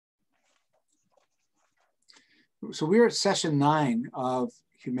So we're at session 9 of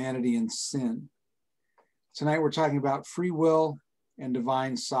Humanity and Sin. Tonight we're talking about free will and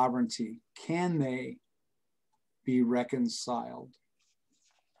divine sovereignty. Can they be reconciled?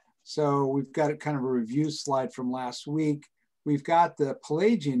 So we've got kind of a review slide from last week. We've got the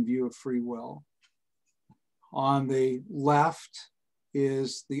Pelagian view of free will. On the left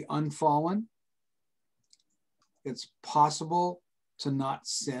is the unfallen. It's possible to not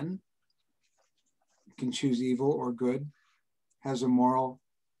sin. You can choose evil or good, has a moral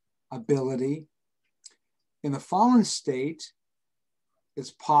ability. In the fallen state,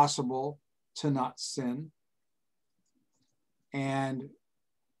 it's possible to not sin, and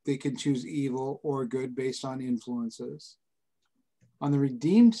they can choose evil or good based on influences. On the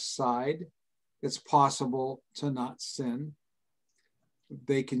redeemed side, it's possible to not sin.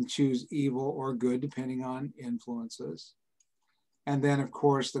 They can choose evil or good depending on influences. And then, of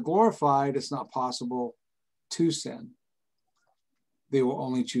course, the glorified, it's not possible to sin. They will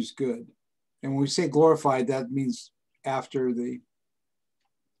only choose good. And when we say glorified, that means after the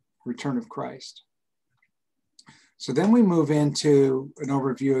return of Christ. So then we move into an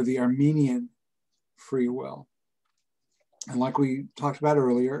overview of the Armenian free will. And like we talked about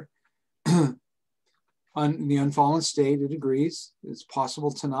earlier, in the unfallen state, it agrees. It's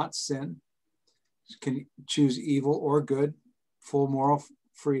possible to not sin. You can choose evil or good, full moral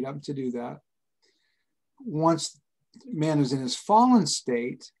freedom to do that. Once man is in his fallen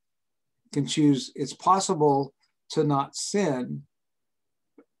state, can choose, it's possible to not sin,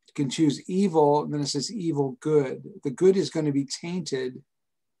 can choose evil, and then it says evil good. The good is going to be tainted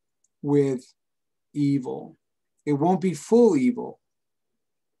with evil. It won't be full evil.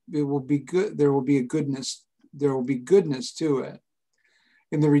 It will be good. There will be a goodness. There will be goodness to it.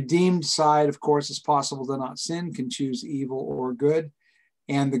 In the redeemed side, of course, it's possible to not sin, can choose evil or good,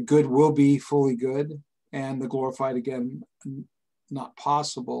 and the good will be fully good, and the glorified, again, not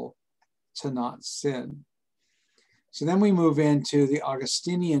possible to not sin. So then we move into the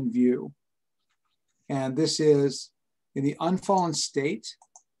Augustinian view, and this is in the unfallen state,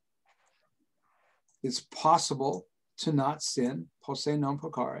 it's possible to not sin, posse non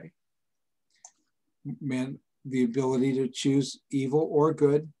peccare, man, the ability to choose evil or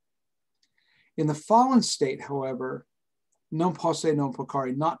good. In the fallen state, however, non posse non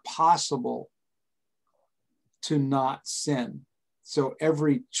peccare, not possible to not sin. So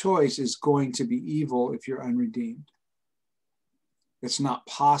every choice is going to be evil if you're unredeemed. It's not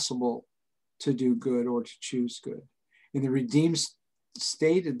possible to do good or to choose good. In the redeemed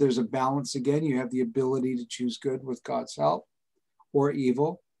state, there's a balance again. You have the ability to choose good with God's help or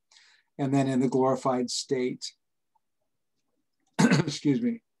evil. And then in the glorified state, excuse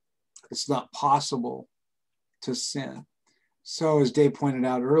me, it's not possible to sin. So as Dave pointed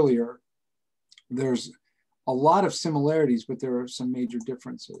out earlier, there's a lot of similarities, but there are some major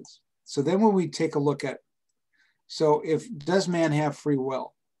differences. So then when we take a look at, so does man have free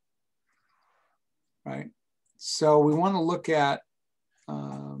will? Right? So we want to look at,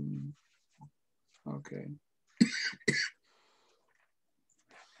 okay.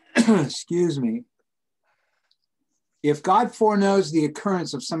 Excuse me. If God foreknows the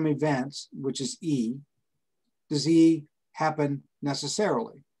occurrence of some event, which is E, does E happen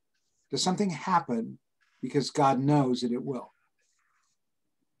necessarily? Does something happen because God knows that it will?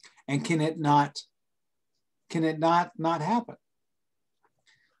 And can it not happen?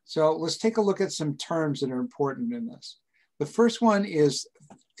 So let's take a look at some terms that are important in this. The first one is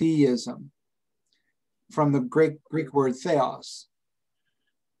theism, from the Greek word theos,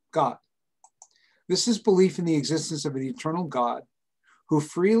 God. This is belief in the existence of an eternal God who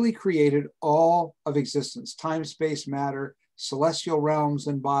freely created all of existence, time, space, matter, celestial realms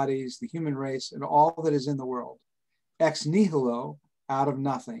and bodies, the human race, and all that is in the world, ex nihilo, out of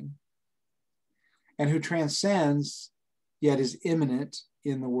nothing, and who transcends yet is immanent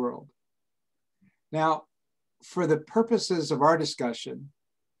in the world. Now, for the purposes of our discussion,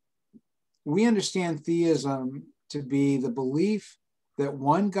 we understand theism to be the belief that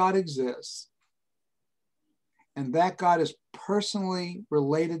one God exists, and that God is personally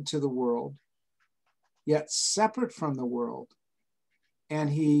related to the world, yet separate from the world. And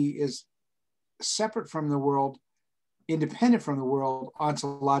he is separate from the world, independent from the world,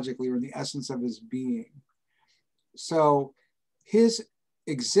 ontologically, or in the essence of his being. So his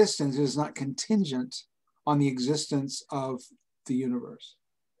existence is not contingent on the existence of the universe.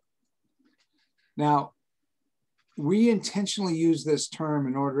 Now, we intentionally use this term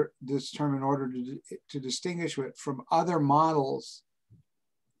in order to distinguish it from other models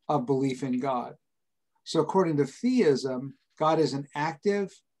of belief in God. So according to theism, God is an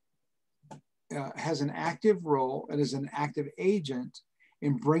active has an active role and is an active agent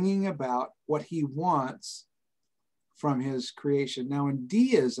in bringing about what he wants from his creation. Now, in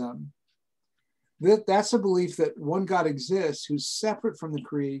deism, that's a belief that one God exists who's separate from the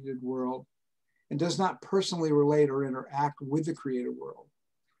created world and does not personally relate or interact with the created world,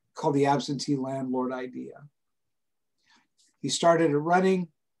 called the absentee landlord idea. He started it running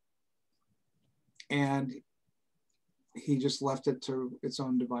and he just left it to its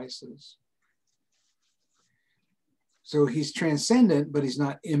own devices. So he's transcendent, but he's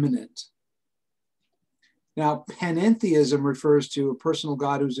not immanent. Now, panentheism refers to a personal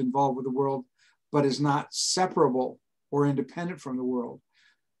God who's involved with the world, but is not separable or independent from the world.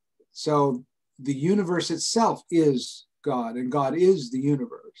 So the universe itself is God, and God is the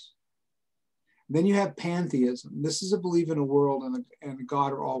universe. Then you have pantheism. This is a belief in a world and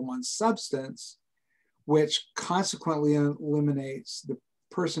God are all one substance, which consequently eliminates the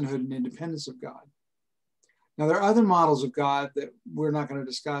personhood and independence of God. Now, there are other models of God that we're not going to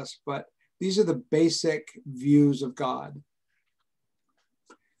discuss, but these are the basic views of God.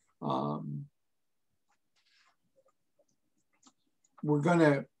 We're going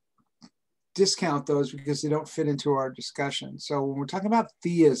to discount those because they don't fit into our discussion. So when we're talking about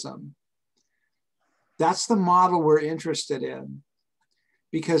theism, that's the model we're interested in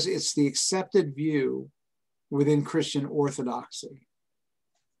because it's the accepted view within Christian orthodoxy.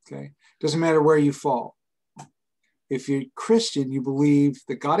 Okay, doesn't matter where you fall. If you're Christian, you believe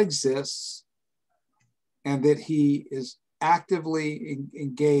that God exists and that he is actively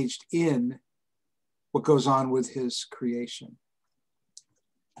engaged in what goes on with his creation.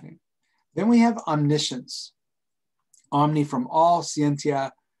 Okay. Then we have omniscience. Omni from all,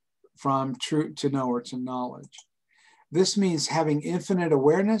 scientia from true to know or to knowledge. This means having infinite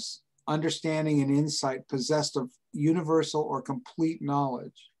awareness, understanding, and insight possessed of universal or complete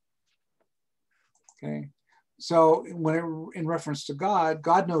knowledge. Okay. So when in reference to God,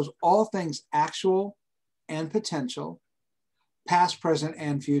 God knows all things actual and potential, past, present,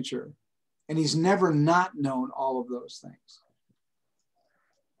 and future. And he's never not known all of those things.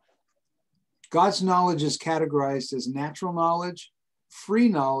 God's knowledge is categorized as natural knowledge, free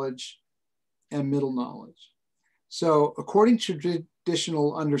knowledge, and middle knowledge. So according to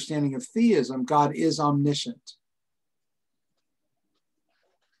traditional understanding of theism, God is omniscient.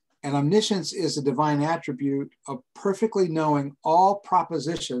 And omniscience is a divine attribute of perfectly knowing all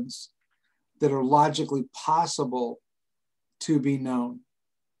propositions that are logically possible to be known.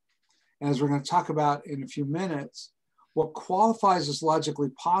 And as we're going to talk about in a few minutes, what qualifies as logically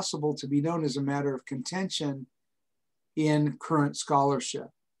possible to be known is a matter of contention in current scholarship.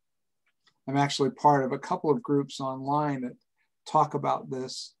 I'm actually part of a couple of groups online that talk about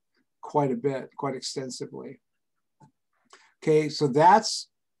this quite a bit, quite extensively. Okay, so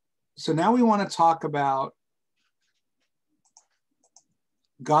now we want to talk about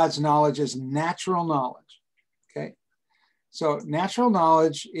God's knowledge as natural knowledge, okay? So natural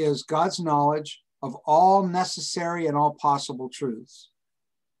knowledge is God's knowledge of all necessary and all possible truths.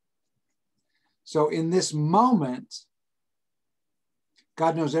 So in this moment,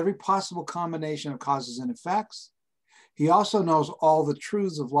 God knows every possible combination of causes and effects. He also knows all the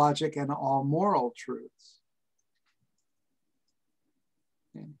truths of logic and all moral truths.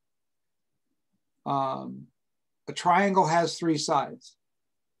 Okay. A triangle has three sides.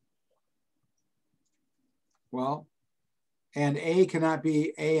 Well, and A cannot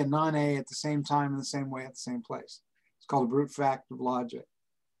be A and non-A at the same time in the same way at the same place. It's called a brute fact of logic.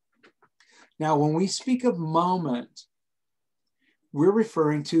 Now, when we speak of moment, we're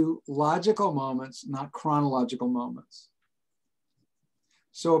referring to logical moments, not chronological moments.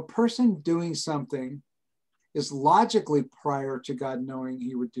 So a person doing something is logically prior to God knowing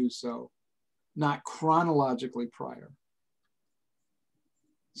he would do so, not chronologically prior.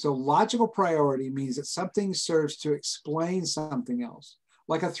 So logical priority means that something serves to explain something else,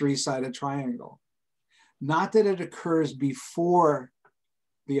 like a three-sided triangle, not that it occurs before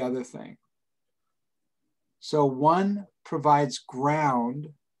the other thing. So one provides ground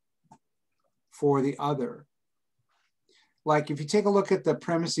for the other. Like if you take a look at the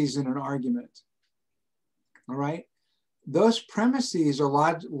premises in an argument, all right? Those premises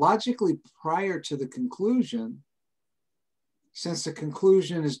are logically prior to the conclusion, since the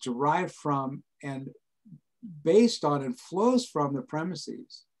conclusion is derived from and based on and flows from the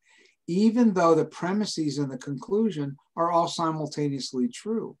premises, even though the premises and the conclusion are all simultaneously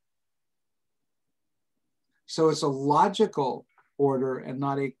true. So it's a logical order and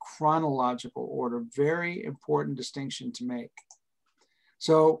not a chronological order. Very important distinction to make.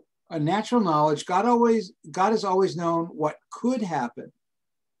 So a natural knowledge, God has always known what could happen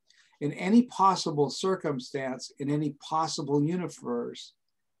in any possible circumstance, in any possible universe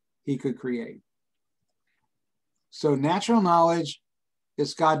he could create. So natural knowledge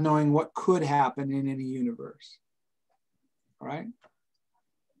is God knowing what could happen in any universe. All right?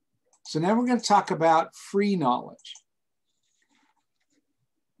 So now we're going to talk about free knowledge.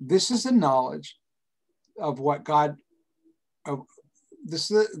 This is the knowledge of what God,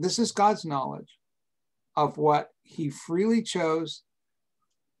 this is God's knowledge of what he freely chose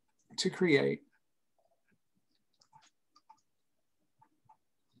to create.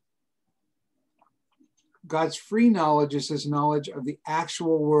 God's free knowledge is his knowledge of the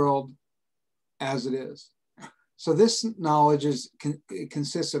actual world as it is. So this knowledge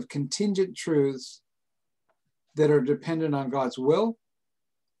consists of contingent truths that are dependent on God's will,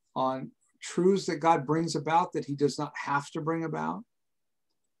 on truths that God brings about that he does not have to bring about.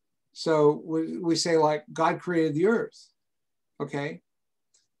 So we say, like, God created the earth. Okay,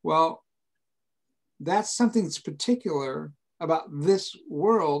 well, that's something that's particular about this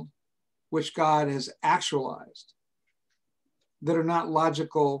world which God has actualized, that are not a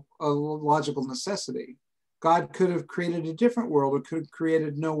logical necessity. God could have created a different world, or could have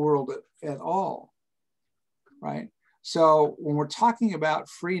created no world at all, right? So when we're talking about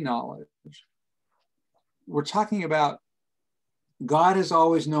free knowledge, we're talking about God has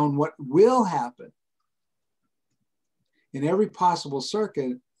always known what will happen in every possible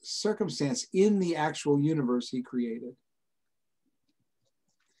circumstance in the actual universe he created.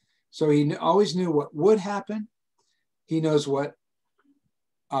 So he always knew what would happen. He knows what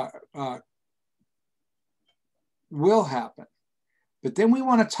will happen. But then we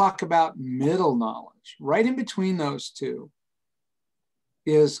want to talk about middle knowledge. Right in between those two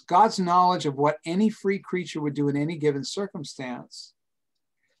is God's knowledge of what any free creature would do in any given circumstance,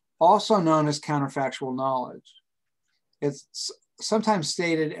 also known as counterfactual knowledge. It's sometimes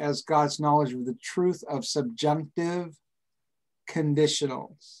stated as God's knowledge of the truth of subjunctive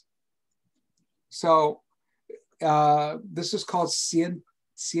conditionals. So this is called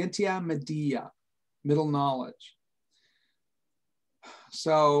scientia media, middle knowledge.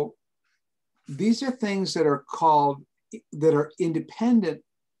 So these are things that are called, that are independent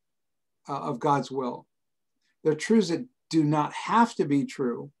of God's will. They're truths that do not have to be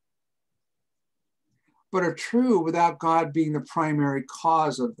true, but are true without God being the primary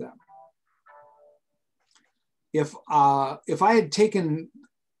cause of them. If I'd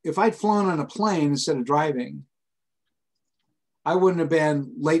flown on a plane instead of driving, I wouldn't have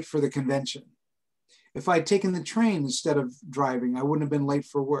been late for the convention. If I'd taken the train instead of driving, I wouldn't have been late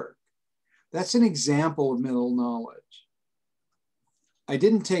for work. That's an example of middle knowledge. I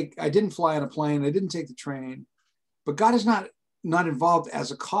didn't fly on a plane, I didn't take the train, but God is not involved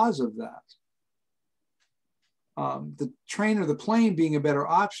as a cause of that. The train or the plane being a better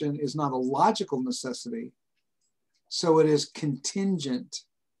option is not a logical necessity. So it is contingent,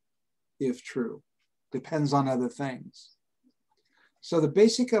 if true, depends on other things. So the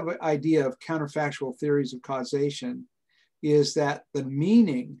basic idea of counterfactual theories of causation is that the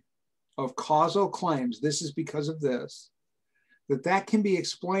meaning of causal claims, this is because of this, that can be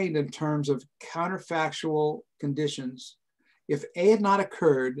explained in terms of counterfactual conditions. If A had not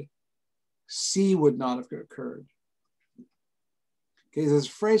occurred, C would not have occurred. Okay, there's a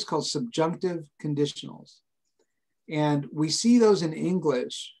phrase called subjunctive conditionals. And we see those in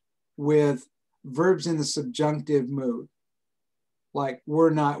English with verbs in the subjunctive mood, like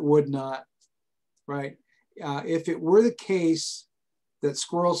were not, would not, right? If it were the case that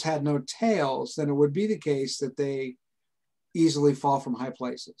squirrels had no tails, then it would be the case that they easily fall from high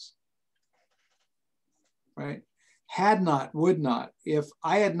places, right? Had not, would not. If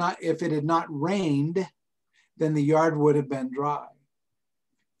it had not rained, then the yard would have been dry,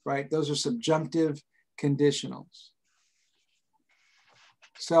 right? Those are subjunctive conditionals.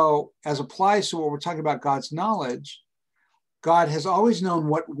 So as applies to what we're talking about, God's knowledge, God has always known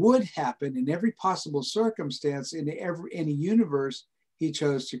what would happen in every possible circumstance in any universe he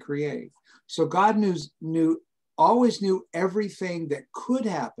chose to create. So God always knew everything that could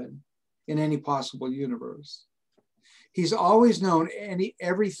happen in any possible universe. He's always known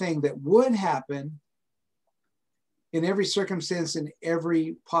everything that would happen in every circumstance in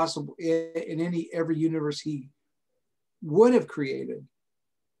every universe he would have created.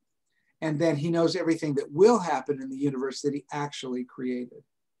 And then he knows everything that will happen in the universe that he actually created.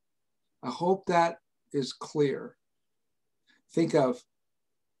 I hope that is clear. Think of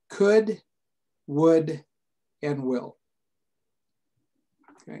could, would, and will.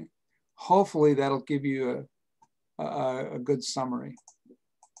 Okay. Hopefully that'll give you a good summary.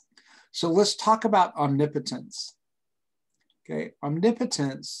 So let's talk about omnipotence. Okay.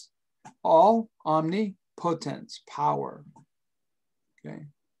 Omnipotence all omnipotence, power. Okay.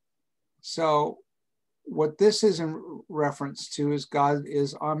 So what this is in reference to is God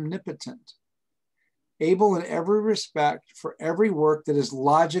is omnipotent, able in every respect for every work that is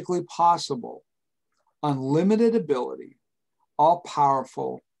logically possible, unlimited ability, all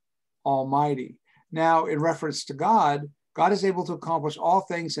powerful, almighty. Now, in reference to God, God is able to accomplish all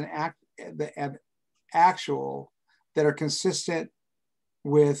things and actual that are consistent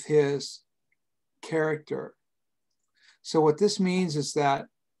with his character. So what this means is that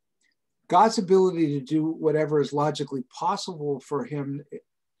God's ability to do whatever is logically possible for him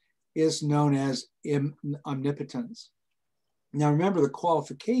is known as omnipotence. Now remember, the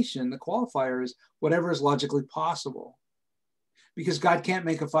qualifier is whatever is logically possible, because God can't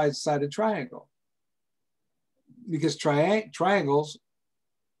make a five-sided triangle, because triangles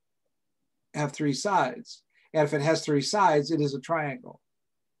have three sides. And if it has three sides, it is a triangle.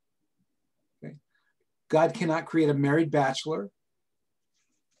 Okay. God cannot create a married bachelor.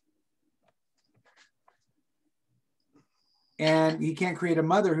 And he can't create a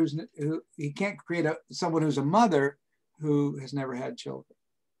mother someone who's a mother who has never had children.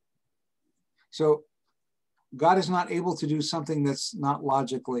 So God is not able to do something that's not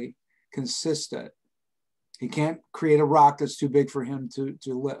logically consistent. He can't create a rock that's too big for him to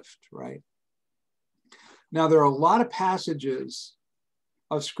lift, right? Now, there are a lot of passages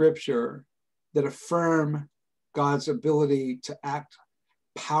of scripture that affirm God's ability to act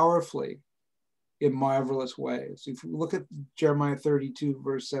powerfully in marvelous ways. If you look at Jeremiah 32,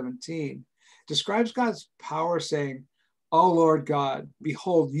 verse 17, describes God's power saying, "O Lord God,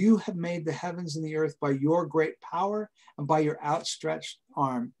 behold, you have made the heavens and the earth by your great power and by your outstretched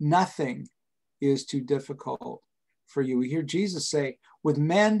arm. Nothing is too difficult for you." We hear Jesus say, with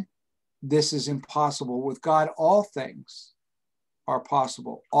men, this is impossible. With God, all things are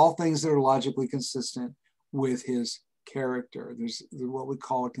possible. All things that are logically consistent with his character. There's what we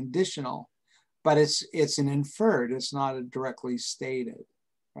call a conditional, but it's an inferred. It's not a directly stated,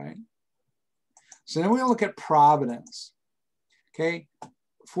 right? So then we're going to look at providence. Okay,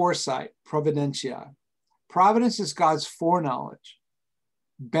 foresight, providentia. Providence is God's foreknowledge,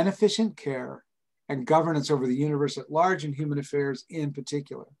 beneficent care, and governance over the universe at large and human affairs in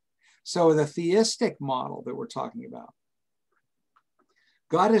particular. So the theistic model that we're talking about,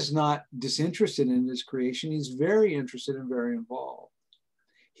 God is not disinterested in his creation. He's very interested and very involved.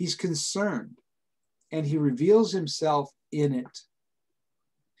 He's concerned, and he reveals himself in it.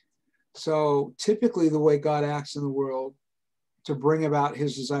 So typically the way God acts in the world to bring about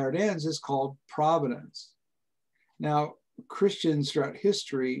his desired ends is called providence. Now, Christians throughout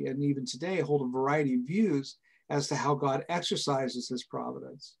history and even today hold a variety of views as to how God exercises his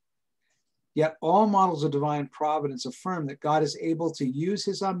providence. Yet all models of divine providence affirm that God is able to use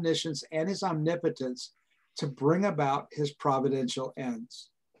his omniscience and his omnipotence to bring about his providential ends.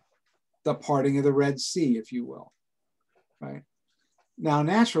 The parting of the Red Sea, if you will, right? Now,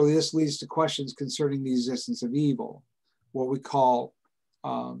 naturally, this leads to questions concerning the existence of evil, what we call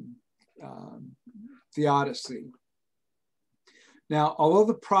theodicy. Now, although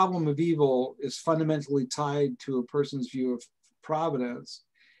the problem of evil is fundamentally tied to a person's view of providence,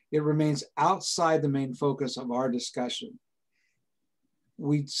 it remains outside the main focus of our discussion.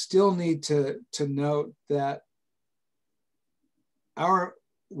 We still need to note that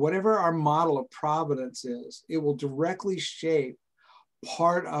whatever our model of providence is, it will directly shape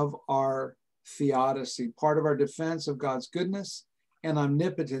part of our theodicy, part of our defense of God's goodness and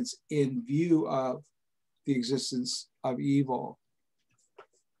omnipotence in view of the existence of evil.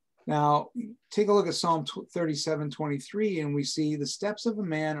 Now, take a look at Psalm 37:23, and we see the steps of a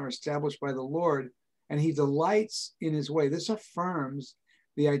man are established by the Lord, and he delights in his way. This affirms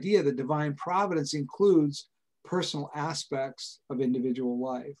the idea that divine providence includes personal aspects of individual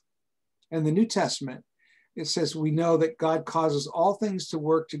life. And the New Testament, it says, we know that God causes all things to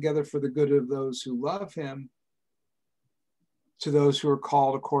work together for the good of those who love him, to those who are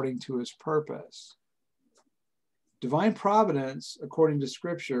called according to his purpose. Divine providence, according to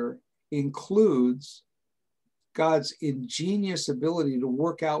scripture, includes God's ingenious ability to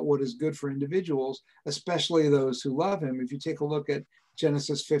work out what is good for individuals, especially those who love him. If you take a look at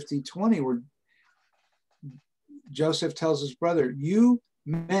Genesis 50:20, where Joseph tells his brother, you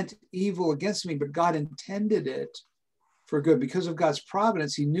meant evil against me, but God intended it for good. Because of God's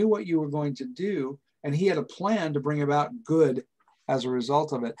providence, he knew what you were going to do, and he had a plan to bring about good as a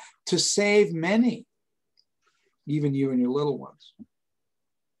result of it, to save many, even you and your little ones.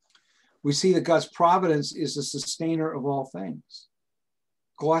 We see that God's providence is the sustainer of all things.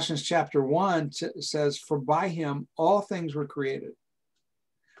 Colossians chapter 1 says, for by him all things were created.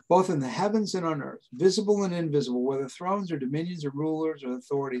 both in the heavens and on earth, visible and invisible, whether thrones or dominions or rulers or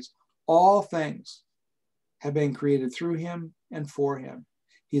authorities, all things have been created through him and for him.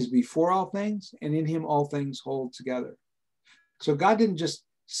 He is before all things, and in him all things hold together. So God didn't just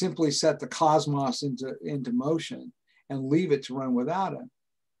simply set the cosmos into motion and leave it to run without him.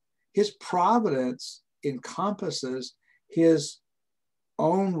 His providence encompasses his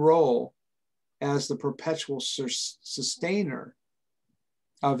own role as the perpetual sustainer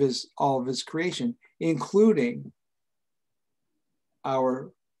of all of his creation, including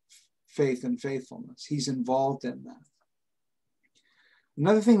our faith and faithfulness. He's involved in that.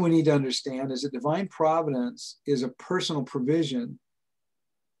 Another thing we need to understand is that divine providence is a personal provision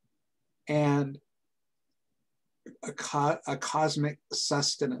and a cosmic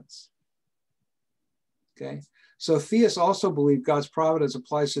sustenance. Okay, so theists also believe God's providence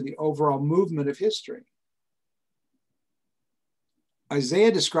applies to the overall movement of history.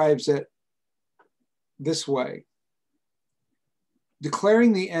 Isaiah describes it this way: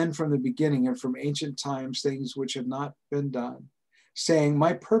 declaring the end from the beginning and from ancient times, things which have not been done, saying,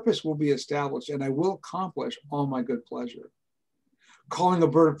 my purpose will be established and I will accomplish all my good pleasure. Calling a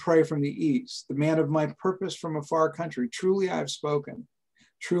bird of prey from the east, the man of my purpose from a far country, truly I have spoken,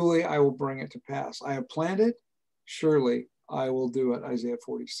 truly I will bring it to pass. I have planned it, surely I will do it, Isaiah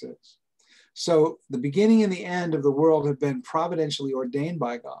 46. So the beginning and the end of the world have been providentially ordained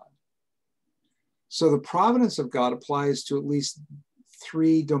by God. So the providence of God applies to at least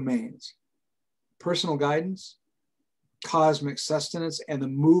three domains: personal guidance, cosmic sustenance, and the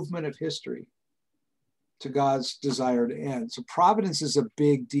movement of history to God's desire to end. So providence is a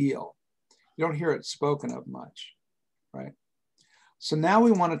big deal. You don't hear it spoken of much, right? So now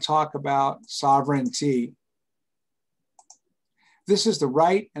we want to talk about sovereignty. This is the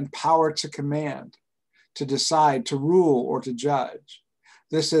right and power to command, to decide, to rule, or to judge.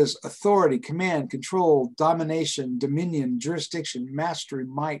 This is authority, command, control, domination, dominion, jurisdiction, mastery,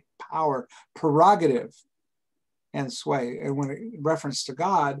 might, power, prerogative, and sway. And when in reference to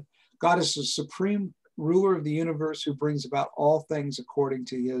God, God is the supreme ruler of the universe who brings about all things according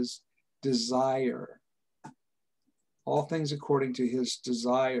to his desire. All things according to his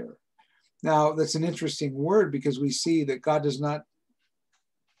desire. Now, that's an interesting word because we see that God does not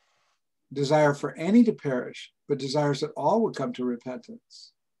desire for any to perish, but desires that all would come to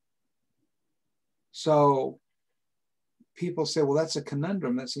repentance. So people say, well, that's a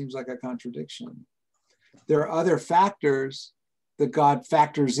conundrum. That seems like a contradiction. There are other factors that God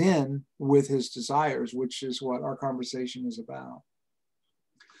factors in with his desires, which is what our conversation is about.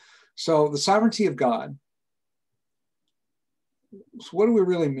 So the sovereignty of God. So what do we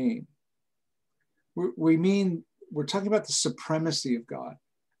really mean? We mean, we're talking about the supremacy of God,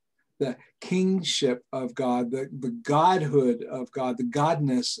 the kingship of God, the godhood of God, the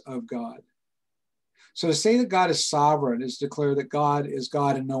godness of God. So to say that God is sovereign is to declare that God is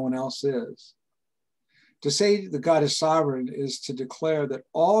God and no one else is. To say that God is sovereign is to declare that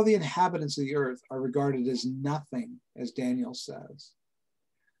all the inhabitants of the earth are regarded as nothing, as Daniel says.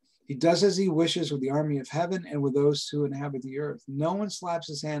 He does as he wishes with the army of heaven and with those who inhabit the earth. No one slaps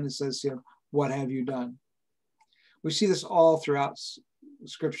his hand and says to him, what have you done? We see this all throughout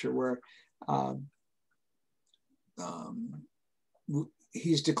Scripture where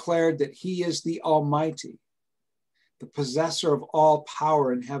he's declared that he is the Almighty, the possessor of all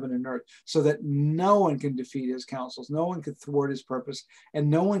power in heaven and earth, so that no one can defeat his counsels, no one can thwart his purpose, and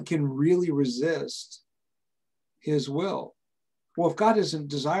no one can really resist his will. Well, if God doesn't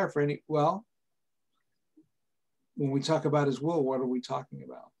desire for any, well, when we talk about his will, what are we talking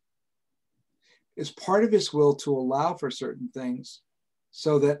about? It's part of his will to allow for certain things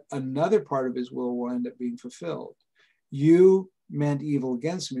so that another part of his will end up being fulfilled. You meant evil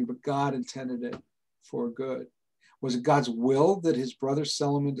against me, but God intended it for good. Was it God's will that his brothers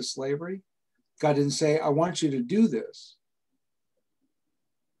sell him into slavery? God didn't say, I want you to do this.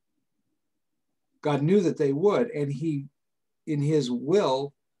 God knew that they would, and he, in his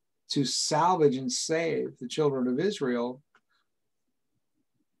will to salvage and save the children of Israel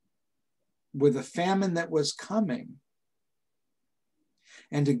with a famine that was coming,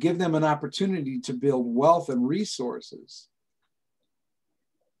 and to give them an opportunity to build wealth and resources,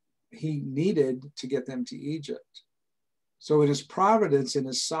 he needed to get them to Egypt. So in his providence, in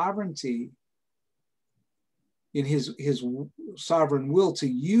his sovereignty, in his sovereign will to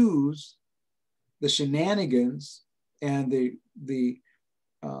use the shenanigans and the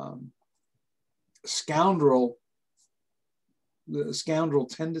scoundrel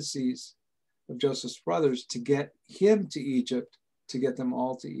tendencies of Joseph's brothers to get him to Egypt, to get them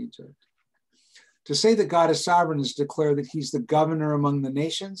all to Egypt. To say that God is sovereign is to declare that he's the governor among the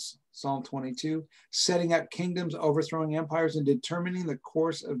nations, Psalm 22, setting up kingdoms, overthrowing empires, and determining the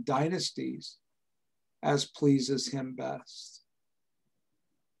course of dynasties as pleases him best.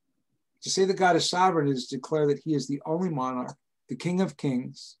 To say that God is sovereign is to declare that he is the only monarch, the King of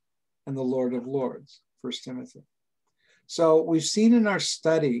kings, and the Lord of lords, 1 Timothy. So we've seen in our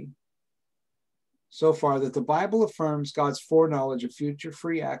study so far that the Bible affirms God's foreknowledge of future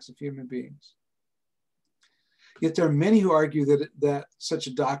free acts of human beings. Yet there are many who argue that such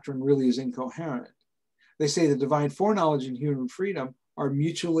a doctrine really is incoherent. They say the divine foreknowledge and human freedom are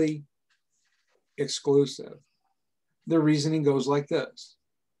mutually exclusive. Their reasoning goes like this.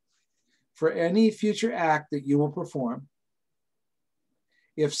 For any future act that you will perform,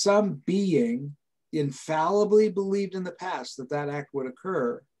 if some being infallibly believed in the past that that act would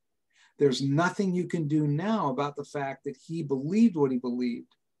occur, there's nothing you can do now about the fact that he believed what he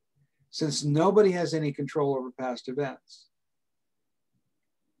believed, since nobody has any control over past events.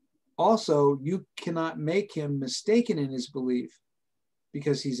 Also, you cannot make him mistaken in his belief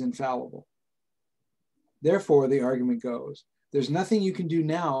because he's infallible. Therefore, the argument goes, there's nothing you can do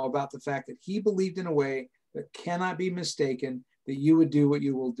now about the fact that he believed in a way that cannot be mistaken that you would do what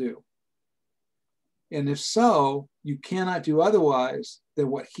you will do. And if so, you cannot do otherwise than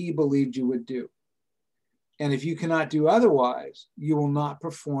what he believed you would do. And if you cannot do otherwise, you will not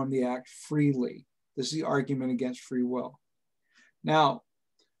perform the act freely. This is the argument against free will. Now,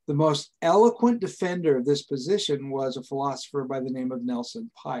 the most eloquent defender of this position was a philosopher by the name of Nelson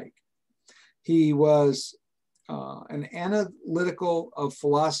Pike. He was an analytical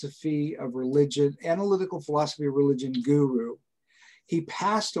philosophy of religion guru. He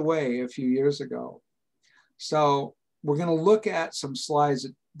passed away a few years ago. So we're going to look at some slides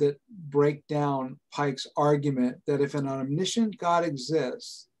that break down Pike's argument that if an omniscient God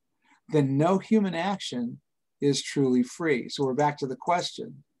exists, then no human action is truly free. So we're back to the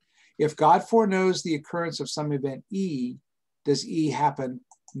question. If God foreknows the occurrence of some event E, does E happen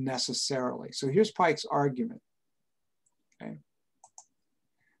necessarily? So here's Pike's argument. Okay.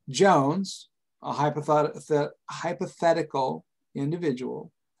 Jones, a hypothetical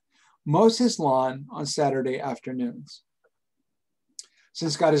individual, mows his lawn on Saturday afternoons.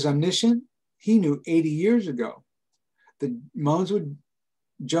 Since God is omniscient, he knew 80 years ago that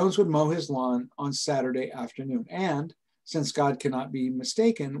Jones would mow his lawn on Saturday afternoon. And since God cannot be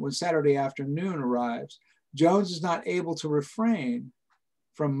mistaken, when Saturday afternoon arrives, Jones is not able to refrain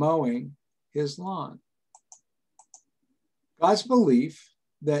from mowing his lawn. God's belief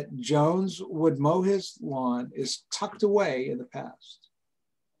that Jones would mow his lawn is tucked away in the past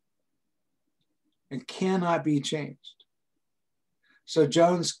and cannot be changed. So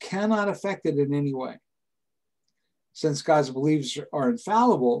Jones cannot affect it in any way. Since God's beliefs are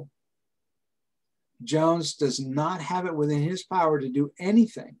infallible, Jones does not have it within his power to do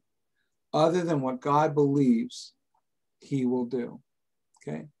anything other than what God believes he will do.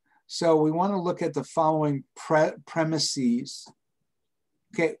 Okay, so we want to look at the following premises.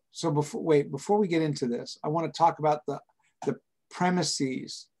 Okay, so before we get into this, I want to talk about the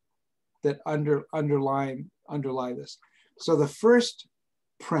premises that underlie this. So the first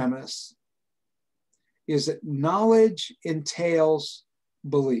premise is that knowledge entails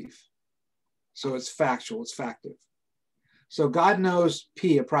belief. So it's factual, it's factive. So God knows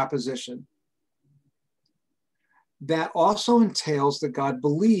P, a proposition. That also entails that God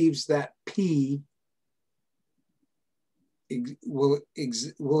believes that P will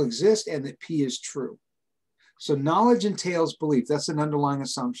exist and that P is true. So knowledge entails belief. That's an underlying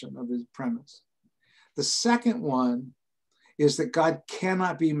assumption of his premise. The second one is that God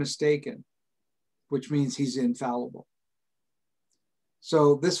cannot be mistaken, which means he's infallible.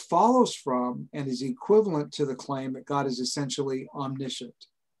 So this follows from and is equivalent to the claim that God is essentially omniscient.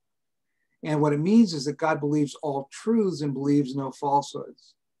 And what it means is that God believes all truths and believes no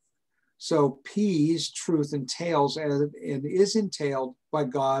falsehoods. So P's truth entails and is entailed by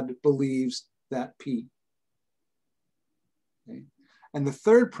God believes that P. Okay. And the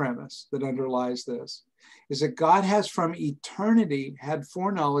third premise that underlies this is that God has from eternity had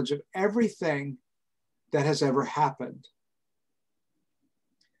foreknowledge of everything that has ever happened.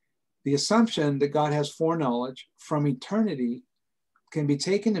 The assumption that God has foreknowledge from eternity can be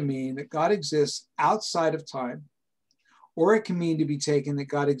taken to mean that God exists outside of time, or it can mean to be taken that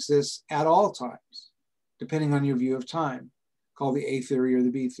God exists at all times, depending on your view of time, called the A theory or the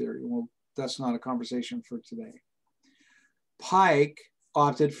B theory. Well, that's not a conversation for today. Pike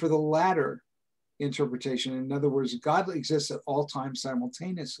opted for the latter interpretation. In other words, God exists at all times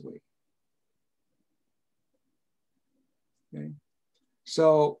simultaneously. Okay.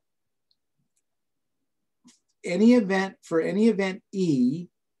 So for any event E,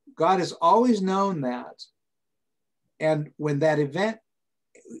 God has always known that. And when that event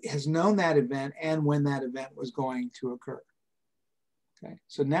has known that event and when that event was going to occur. Okay,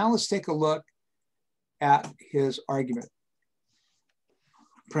 so now let's take a look at his argument.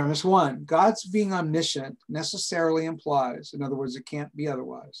 Premise one, God's being omniscient necessarily implies, in other words, it can't be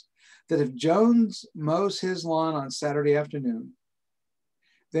otherwise, that if Jones mows his lawn on Saturday afternoon,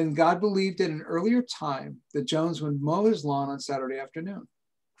 then God believed at an earlier time that Jones would mow his lawn on Saturday afternoon.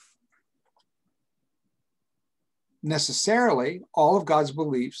 Necessarily, all of God's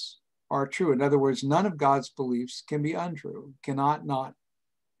beliefs are true. In other words, none of God's beliefs can be untrue, cannot not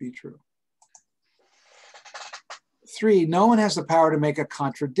be true. 3, no one has the power to make a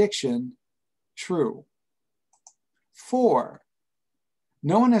contradiction true. 4,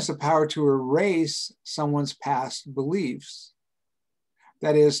 no one has the power to erase someone's past beliefs.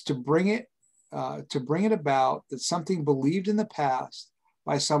 That is, to bring it about that something believed in the past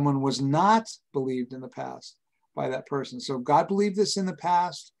by someone was not believed in the past by that person. So God believed this in the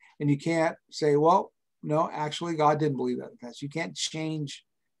past, and you can't say, well, no, actually God didn't believe that in the past. You can't change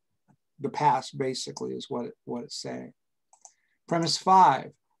the past, basically, is what it's saying. Premise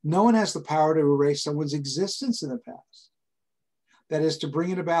 5, no one has the power to erase someone's existence in the past. That is, to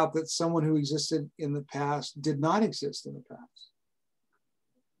bring it about that someone who existed in the past did not exist in the past.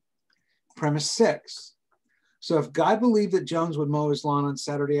 Premise 6, so if God believed that Jones would mow his lawn on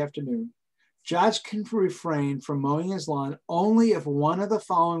Saturday afternoon, Judge can refrain from mowing his lawn only if one of the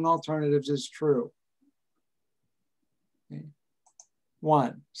following alternatives is true. Okay.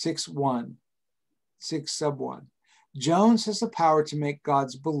 6 sub 1. Jones has the power to make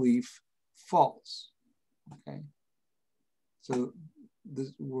God's belief false. Okay. So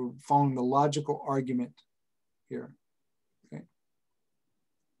we're following the logical argument here. Okay.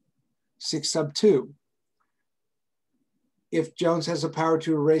 6 sub 2. If Jones has the power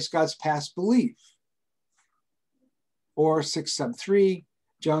to erase God's past belief. Or 6 sub 3,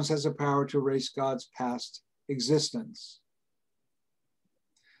 Jones has the power to erase God's past existence.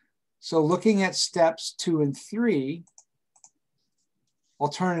 So looking at steps 2 and 3,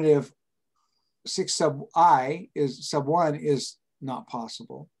 alternative 6 sub 1 is not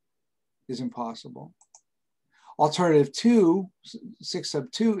possible, is impossible. Alternative 2, 6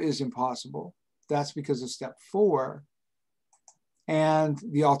 sub 2 is impossible. That's because of step 4. And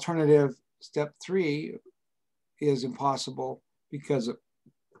the alternative step 3 is impossible because of,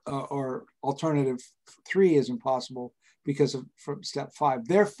 or alternative 3 is impossible because of from step 5.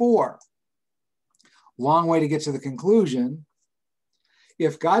 Therefore, long way to get to the conclusion.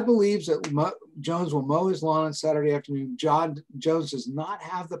 If God believes that Jones will mow his lawn on Saturday afternoon, Jones does not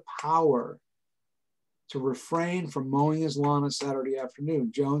have the power to refrain from mowing his lawn on Saturday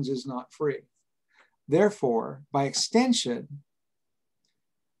afternoon. Jones is not free. Therefore, by extension,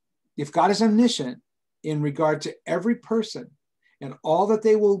 if God is omniscient in regard to every person and all that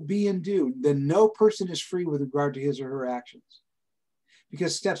they will be and do, then no person is free with regard to his or her actions.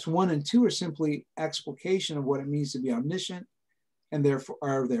 Because steps 1 and 2 are simply explication of what it means to be omniscient and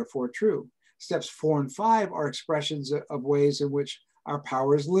are therefore true. Steps 4 and 5 are expressions of ways in which our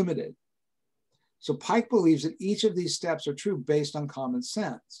power is limited. So Pike believes that each of these steps are true based on common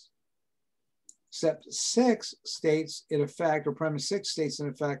sense. Step 6 states in effect, or premise 6 states in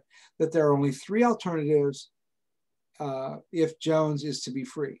effect, that there are only 3 alternatives if Jones is to be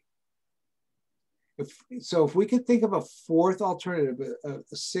free. If we could think of a 4th alternative,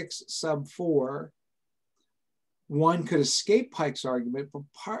 a 6 sub 4, one could escape Pike's argument, but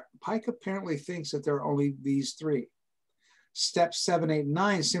Pike apparently thinks that there are only these 3. Steps 7, 8, and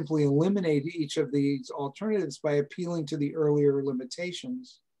 9 simply eliminate each of these alternatives by appealing to the earlier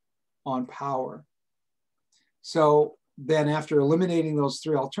limitations on power. So then after eliminating those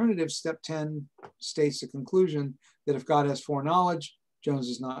 3 alternatives, step 10 states the conclusion that if God has foreknowledge, Jones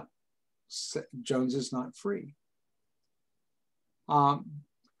is not free.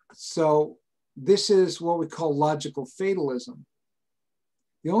 So this is what we call logical fatalism.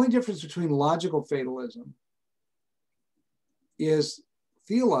 The only difference between logical fatalism is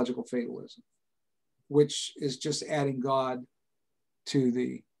theological fatalism, which is just adding God to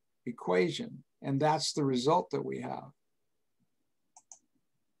the equation. And that's the result that we have.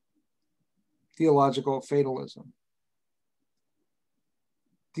 Theological fatalism.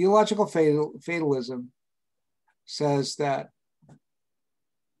 Theological fatalism says that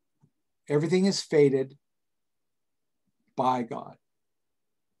everything is fated by God.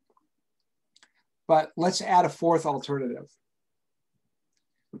 But let's add a 4th alternative.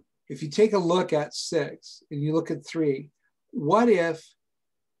 If you take a look at 6 and you look at 3, what if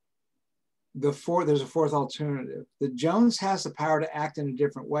there's a fourth alternative, that Jones has the power to act in a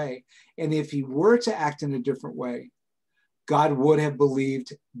different way. And if he were to act in a different way, God would have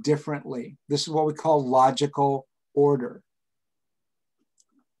believed differently. This is what we call logical order.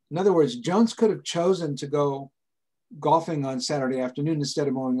 In other words, Jones could have chosen to go golfing on Saturday afternoon instead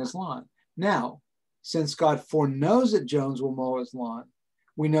of mowing his lawn. Now, since God foreknows that Jones will mow his lawn,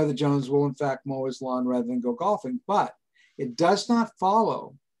 we know that Jones will in fact mow his lawn rather than go golfing. But it does not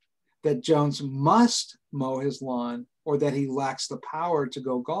follow that Jones must mow his lawn or that he lacks the power to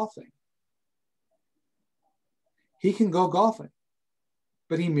go golfing. He can go golfing,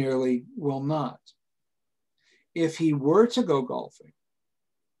 but he merely will not. If he were to go golfing,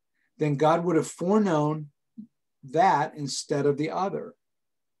 then God would have foreknown that instead of the other.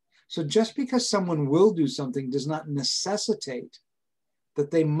 So just because someone will do something does not necessitate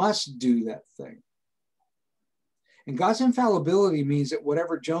that they must do that thing. And God's infallibility means that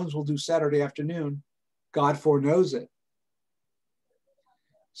whatever Jones will do Saturday afternoon, God foreknows it.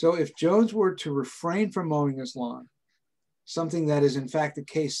 So if Jones were to refrain from mowing his lawn, something that is in fact the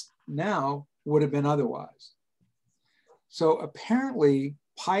case now would have been otherwise. So apparently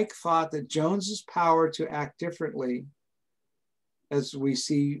Pike thought that Jones's power to act differently, as we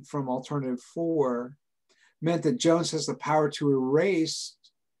see from alternative 4, meant that Jones has the power to erase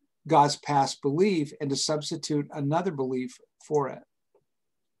God's past belief and to substitute another belief for it.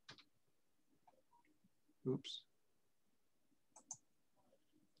 Oops.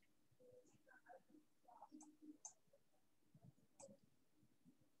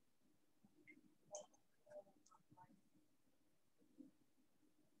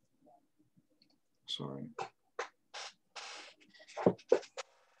 Sorry.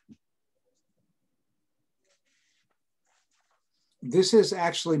 This is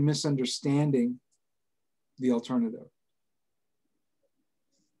actually misunderstanding the alternative.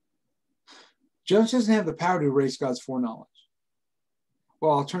 Jones doesn't have the power to erase God's foreknowledge.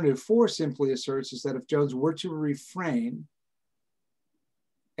 Well, alternative 4 simply asserts is that if Jones were to refrain,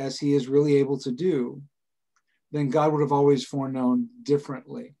 as he is really able to do, then God would have always foreknown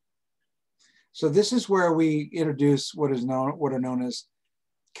differently. So this is where we introduce what are known as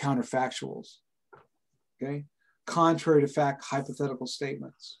counterfactuals. Okay? Contrary to fact, hypothetical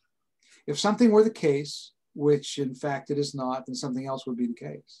statements. If something were the case, which in fact it is not, then something else would be the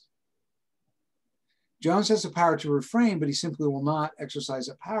case. Jones has the power to refrain, but he simply will not exercise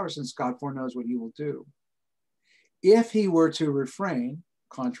that power since God foreknows what he will do. If he were to refrain,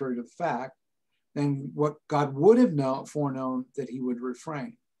 contrary to the fact, then what God would have foreknown that he would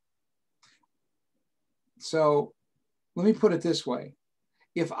refrain. So let me put it this way.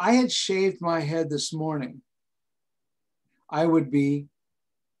 If I had shaved my head this morning, I would be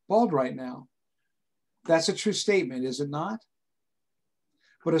bald right now. That's a true statement, is it not?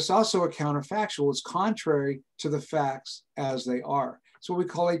 But it's also a counterfactual. It's contrary to the facts as they are. It's what we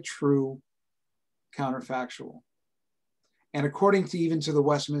call a true counterfactual. And according to even to the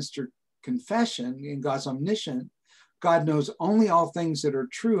Westminster Confession, in God's omniscient, God knows only all things that are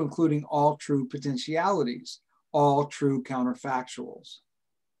true, including all true potentialities, all true counterfactuals.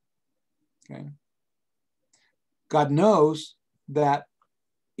 Okay. God knows that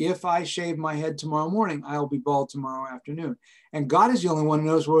if I shave my head tomorrow morning, I'll be bald tomorrow afternoon. And God is the only one who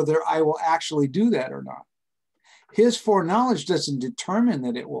knows whether I will actually do that or not. His foreknowledge doesn't determine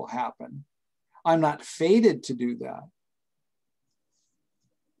that it will happen. I'm not fated to do that.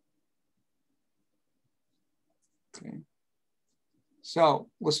 Okay. So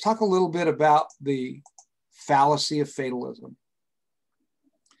let's talk a little bit about the fallacy of fatalism.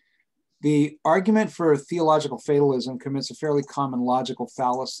 The argument for theological fatalism commits a fairly common logical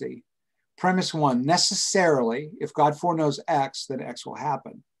fallacy. Premise 1, necessarily, if God foreknows X, then X will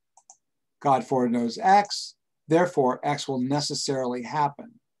happen. God foreknows X, therefore X will necessarily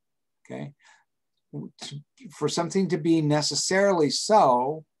happen. Okay? For something to be necessarily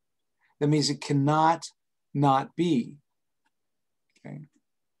so, that means it cannot not be. Okay?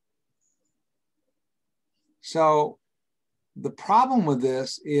 So the problem with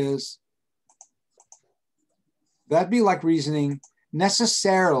this is that'd be like reasoning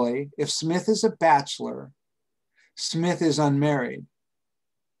necessarily, if Smith is a bachelor, Smith is unmarried.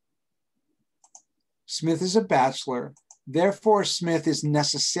 Smith is a bachelor, therefore Smith is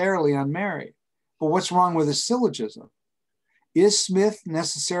necessarily unmarried. But what's wrong with a syllogism? Is Smith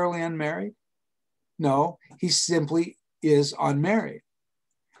necessarily unmarried? No, he simply is unmarried.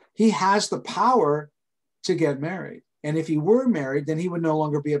 He has the power to get married. And if he were married, then he would no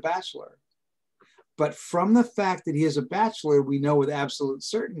longer be a bachelor. But from the fact that he is a bachelor, we know with absolute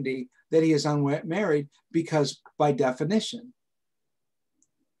certainty that he is unmarried because by definition.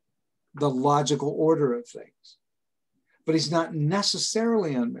 the logical order of things. But he's not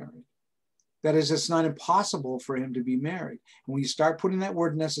necessarily unmarried. That is, it's not impossible for him to be married. And when you start putting that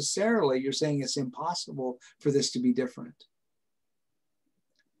word necessarily, you're saying it's impossible for this to be different.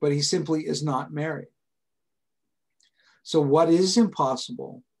 But he simply is not married. So what is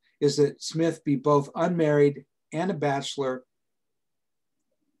impossible is that Smith be both unmarried and a bachelor,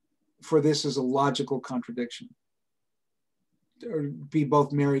 for this is a logical contradiction. Or be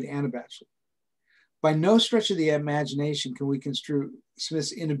both married and a bachelor. By no stretch of the imagination can we construe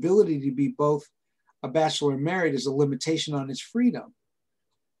Smith's inability to be both a bachelor and married as a limitation on his freedom.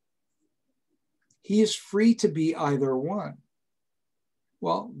 He is free to be either one.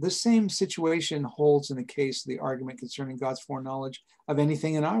 Well, the same situation holds in the case of the argument concerning God's foreknowledge of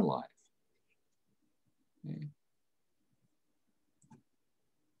anything in our life. Okay.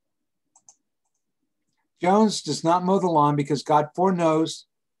 Jones does not mow the lawn because God foreknows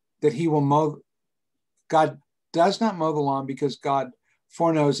that he will mow. God does not mow the lawn because God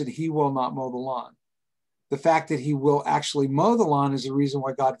foreknows that he will not mow the lawn. The fact that he will actually mow the lawn is the reason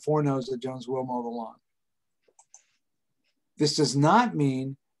why God foreknows that Jones will mow the lawn. This does not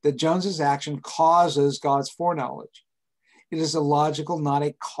mean that Jones's action causes God's foreknowledge. It is a logical, not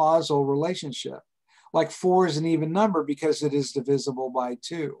a causal relationship. Like 4 is an even number because it is divisible by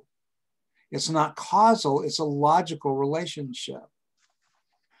 2. It's not causal, it's a logical relationship.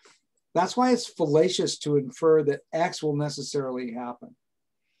 That's why it's fallacious to infer that X will necessarily happen.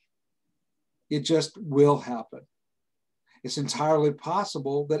 It just will happen. It's entirely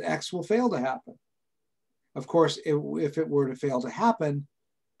possible that X will fail to happen. Of course, if it were to fail to happen,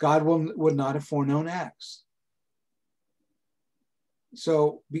 God would not have foreknown X.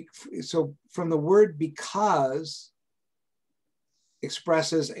 So from the word because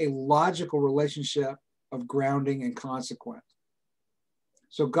expresses a logical relationship of grounding and consequent.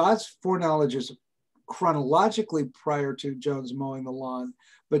 So God's foreknowledge is chronologically prior to Jones mowing the lawn,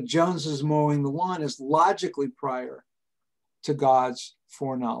 but Jones's mowing the lawn is logically prior to God's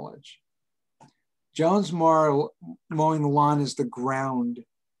foreknowledge. Jones mowing the lawn is the grounding.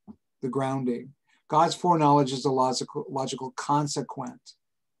 God's foreknowledge is the logical consequent.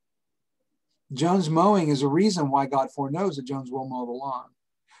 Jones mowing is a reason why God foreknows that Jones will mow the lawn.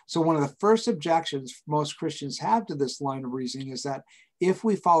 So one of the first objections most Christians have to this line of reasoning is that if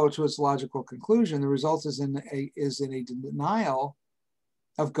we follow to its logical conclusion, the result is in a denial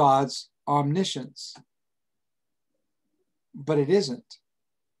of God's omniscience. But it isn't.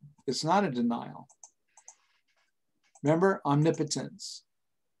 It's not a denial. Remember, omnipotence.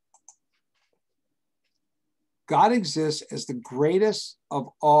 God exists as the greatest of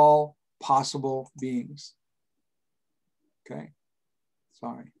all possible beings. Okay,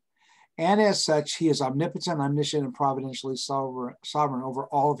 sorry. And as such, he is omnipotent, omniscient, and providentially sovereign over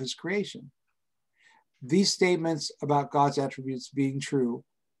all of his creation. These statements about God's attributes being true,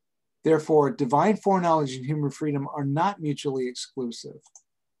 therefore, divine foreknowledge and human freedom are not mutually exclusive,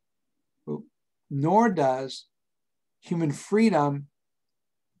 nor does human freedom,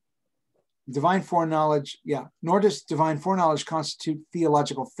 nor does divine foreknowledge constitute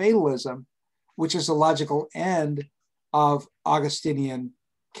theological fatalism, which is a logical end of Augustinian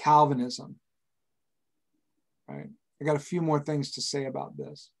Calvinism. Right? I got a few more things to say about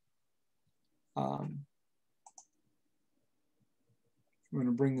this. I'm going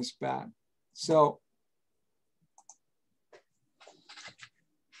to bring this back. So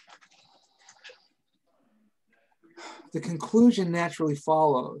the conclusion naturally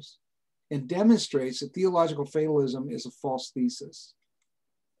follows and demonstrates that theological fatalism is a false thesis.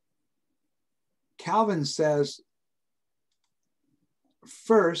 Calvin says,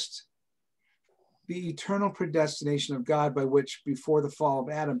 first, the eternal predestination of God by which before the fall of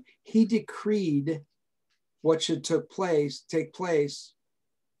Adam, he decreed what should take place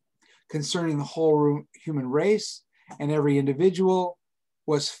concerning the whole human race and every individual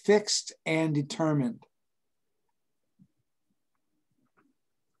was fixed and determined.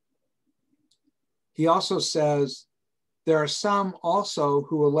 He also says, there are some also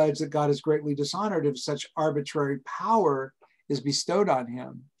who allege that God is greatly dishonored if such arbitrary power is bestowed on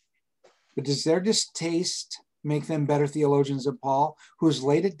him. But does their distaste make them better theologians than Paul, who has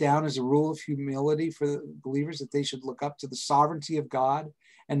laid it down as a rule of humility for the believers that they should look up to the sovereignty of God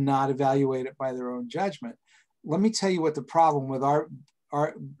and not evaluate it by their own judgment? Let me tell you what the problem with our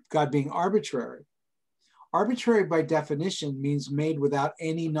God being arbitrary. Arbitrary by definition means made without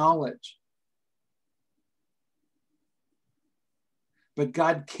any knowledge. But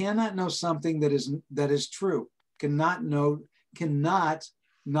God cannot know something that is true. Cannot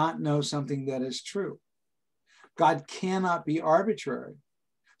not know something that is true. God cannot be arbitrary.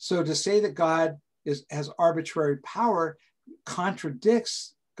 So to say that God has arbitrary power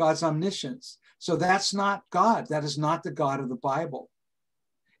contradicts God's omniscience. So that's not God. That is not the God of the Bible.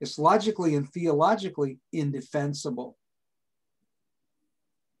 It's logically and theologically indefensible.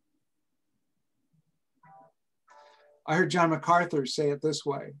 I heard John MacArthur say it this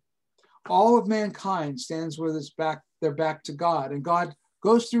way: all of mankind stands with their back to God, and God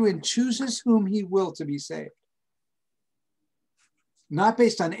goes through and chooses whom he will to be saved, not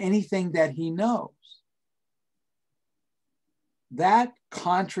based on anything that he knows. That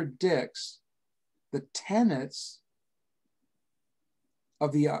contradicts the tenets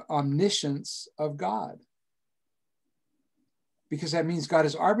of the omniscience of God. Because that means God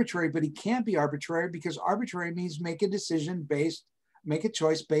is arbitrary, but he can't be arbitrary, because arbitrary means make a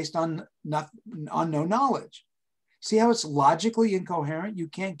choice based on no knowledge. See how it's logically incoherent? You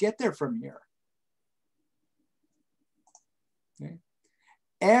can't get there from here. Okay?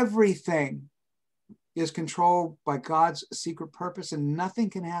 Everything is controlled by God's secret purpose, and nothing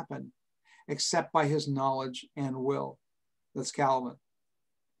can happen except by his knowledge and will. That's Calvin.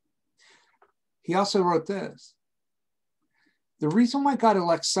 He also wrote this: the reason why God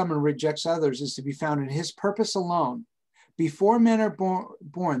elects some and rejects others is to be found in his purpose alone. Before men are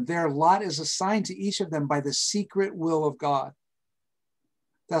born, their lot is assigned to each of them by the secret will of God.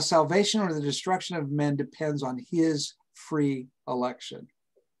 The salvation or the destruction of men depends on his free election.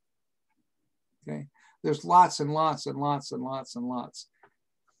 Okay? There's lots and lots and lots and lots and lots.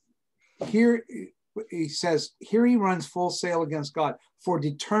 Here he says, here he runs full sail against God for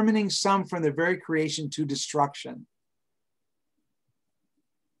determining some from their very creation to destruction.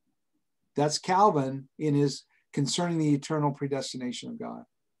 That's Calvin in his Concerning the Eternal Predestination of God.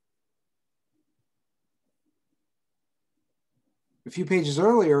 A few pages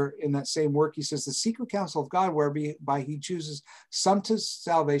earlier in that same work, he says, the secret counsel of God, whereby he chooses some to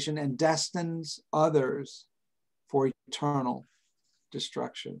salvation and destines others for eternal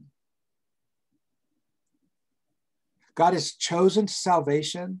destruction. God has chosen to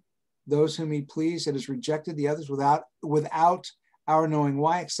salvation those whom he pleased, and has rejected the others without our knowing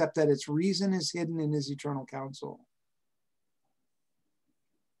why, except that its reason is hidden in his eternal counsel.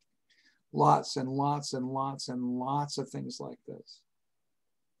 Lots and lots and lots and lots of things like this.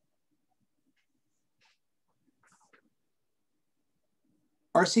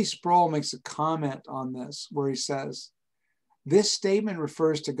 R.C. Sproul makes a comment on this where he says, this statement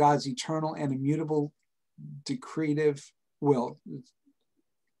refers to God's eternal and immutable decretive will.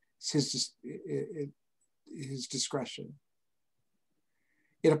 It's his discretion.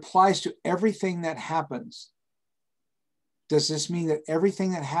 It applies to everything that happens. Does this mean that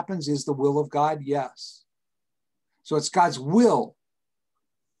everything that happens is the will of God? Yes. So it's God's will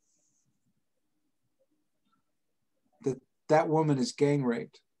that that woman is gang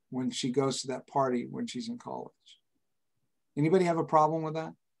raped when she goes to that party when she's in college. Anybody have a problem with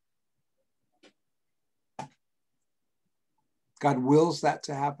that? God wills that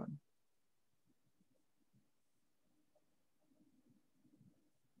to happen.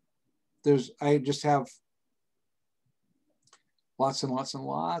 I just have lots and lots and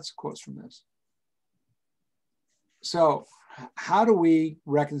lots of quotes from this. So how do we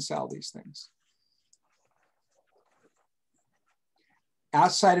reconcile these things?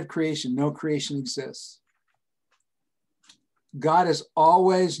 Outside of creation, no creation exists. God has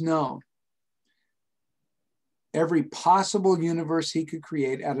always known every possible universe he could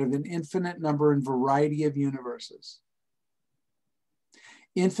create out of an infinite number and variety of universes.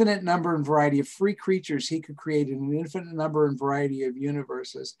 Infinite number and variety of free creatures he could create in an infinite number and variety of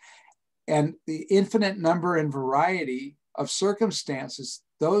universes. And the infinite number and variety of circumstances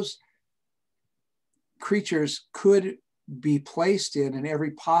those creatures could be placed in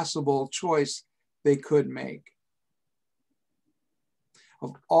every possible choice they could make.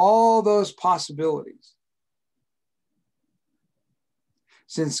 Of all those possibilities,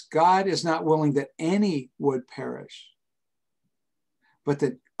 since God is not willing that any would perish, but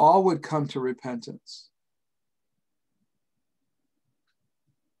that all would come to repentance.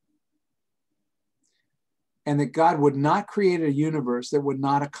 And that God would not create a universe that would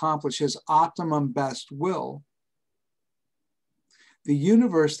not accomplish his optimum best will. The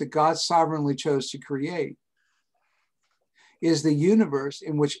universe that God sovereignly chose to create is the universe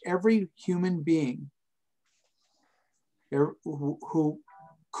in which every human being who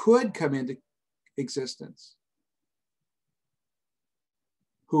could come into existence,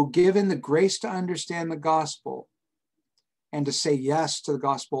 who, given the grace to understand the gospel and to say yes to the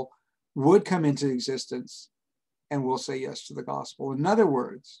gospel, would come into existence and will say yes to the gospel. In other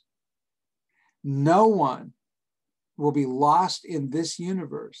words, no one will be lost in this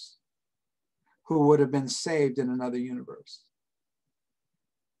universe who would have been saved in another universe.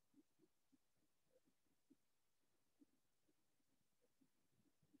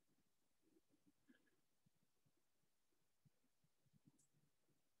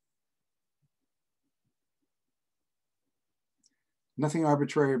 Nothing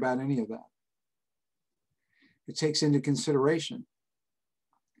arbitrary about any of that. It takes into consideration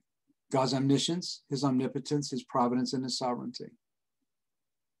God's omniscience, his omnipotence, his providence, and his sovereignty.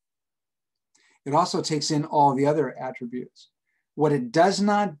 It also takes in all the other attributes. What it does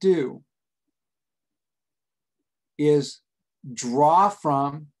not do is draw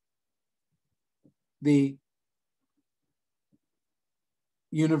from the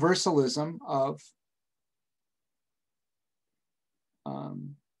universalism of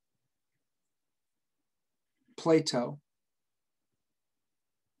Plato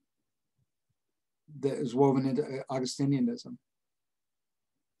that is woven into Augustinianism.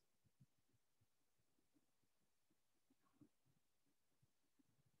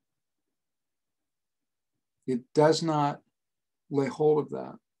 It does not lay hold of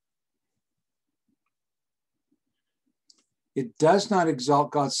that. It does not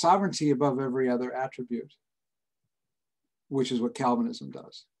exalt God's sovereignty above every other attribute, which is what Calvinism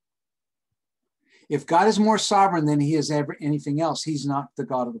does. If God is more sovereign than he is anything else, he's not the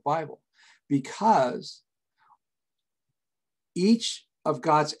God of the Bible, because each of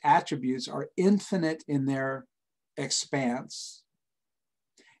God's attributes are infinite in their expanse,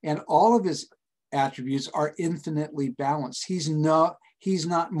 and all of his attributes are infinitely balanced. He's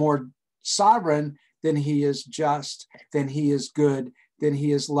not more sovereign than he is just, than he is good, than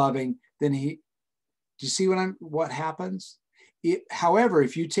he is loving, than he. Do you see what happens? However,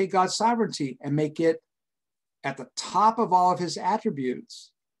 if you take God's sovereignty and make it at the top of all of his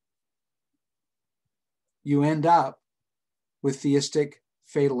attributes, you end up with theistic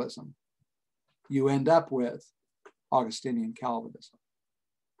fatalism. You end up with Augustinian Calvinism,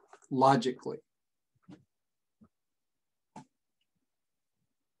 logically.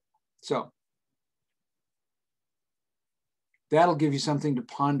 So that'll give you something to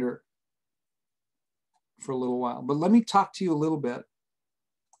ponder for a little while. But let me talk to you a little bit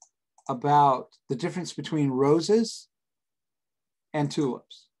about the difference between roses and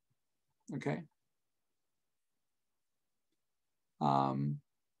tulips. Okay.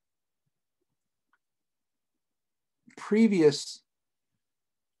 Previous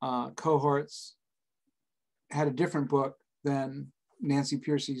cohorts had a different book than Nancy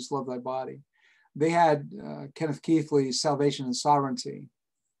Pearcey's Love Thy Body. They had Kenneth Keithley's Salvation and Sovereignty.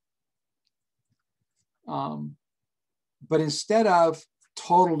 But instead of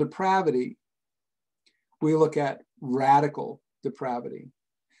total depravity, we look at radical depravity.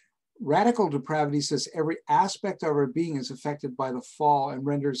 Radical depravity says every aspect of our being is affected by the fall and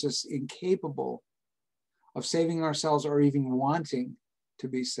renders us incapable of saving ourselves or even wanting to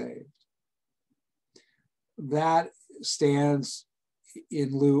be saved. That stands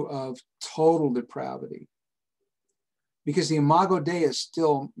in lieu of total depravity, because the Imago Dei is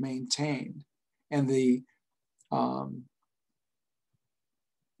still maintained and the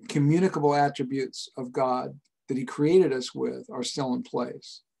communicable attributes of God that he created us with are still in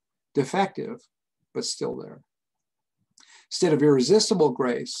place. Defective, but still there. Instead of irresistible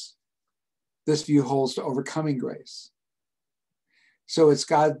grace, this view holds to overcoming grace. So it's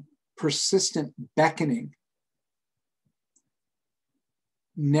God's persistent beckoning,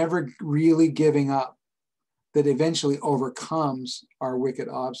 never really giving up, that eventually overcomes our wicked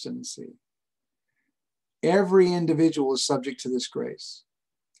obstinacy. Every individual is subject to this grace,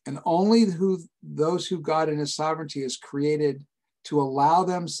 and only those who God in his sovereignty has created to allow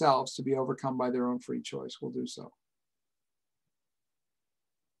themselves to be overcome by their own free choice will do so.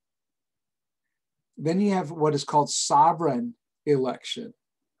 Then you have what is called sovereign election.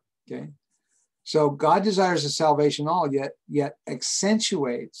 Okay, so God desires a salvation all, yet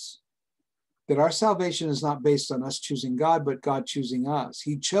accentuates that our salvation is not based on us choosing God, but God choosing us.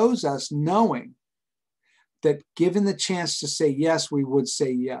 He chose us knowing that given the chance to say yes, we would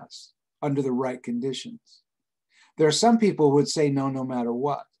say yes under the right conditions. There are some people who would say no, no matter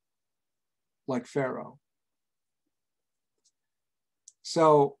what, like Pharaoh.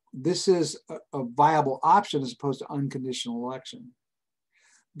 So this is a viable option as opposed to unconditional election.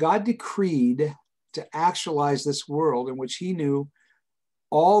 God decreed to actualize this world in which he knew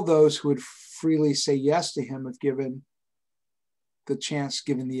all those who would freely say yes to him if given the chance,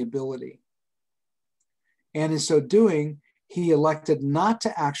 given the ability. And in so doing, he elected not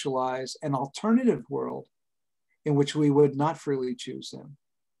to actualize an alternative world in which we would not freely choose him.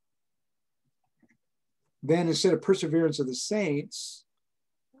 Then instead of perseverance of the saints,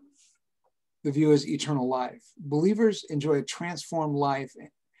 the view is eternal life. Believers enjoy a transformed life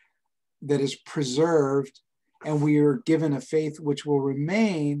that is preserved, and we are given a faith which will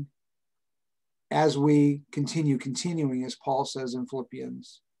remain as we continuing, as Paul says in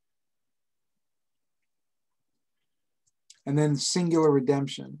Philippians. And then singular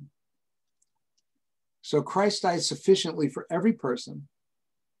redemption. So Christ died sufficiently for every person,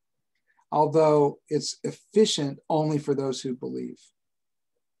 although it's efficient only for those who believe.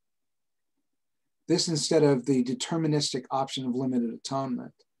 This instead of the deterministic option of limited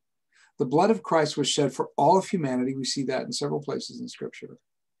atonement. The blood of Christ was shed for all of humanity. We see that in several places in Scripture.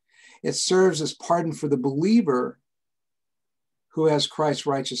 It serves as pardon for the believer who has Christ's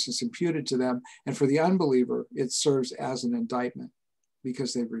righteousness imputed to them, and for the unbeliever, it serves as an indictment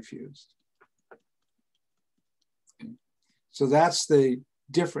because they've refused. Okay. So that's the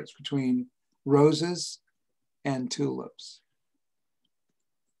difference between roses and tulips.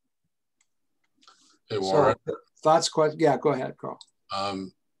 Hey, Warren. So, thoughts, questions? Yeah, go ahead, Carl.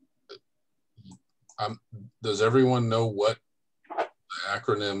 Does everyone know what the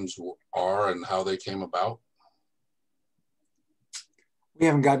acronyms are and how they came about? We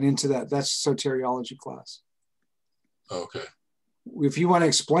haven't gotten into that. That's soteriology class. Okay. If you want to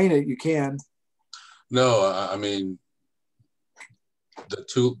explain it, you can. No, I mean,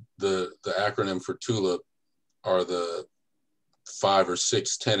 the acronym for TULIP are the 5 or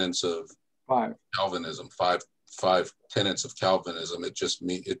 6 tenets of Calvinism. Five tenets of Calvinism. It's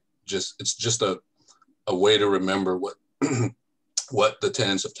just a way to remember what what the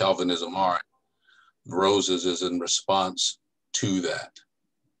tenets of Calvinism are. Roses is in response to that.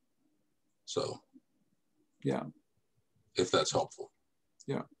 So, yeah, if that's helpful.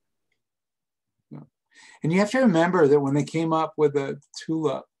 Yeah. And you have to remember that when they came up with the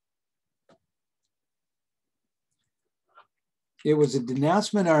tulip, it was a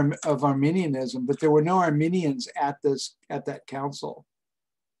denouncement of Arminianism, but there were no Arminians at that council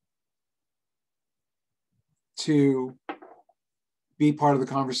to be part of the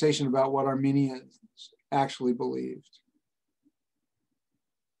conversation about what Arminians actually believed.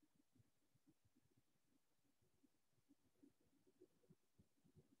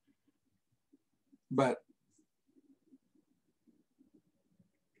 But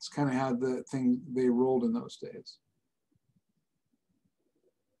it's kind of how they rolled in those days.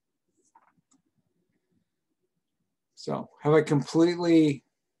 So have I completely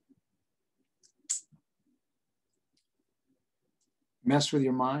messed with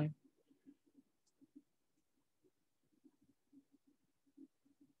your mind?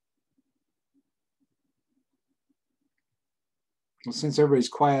 Well, since everybody's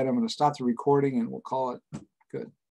quiet, I'm going to stop the recording and we'll call it good.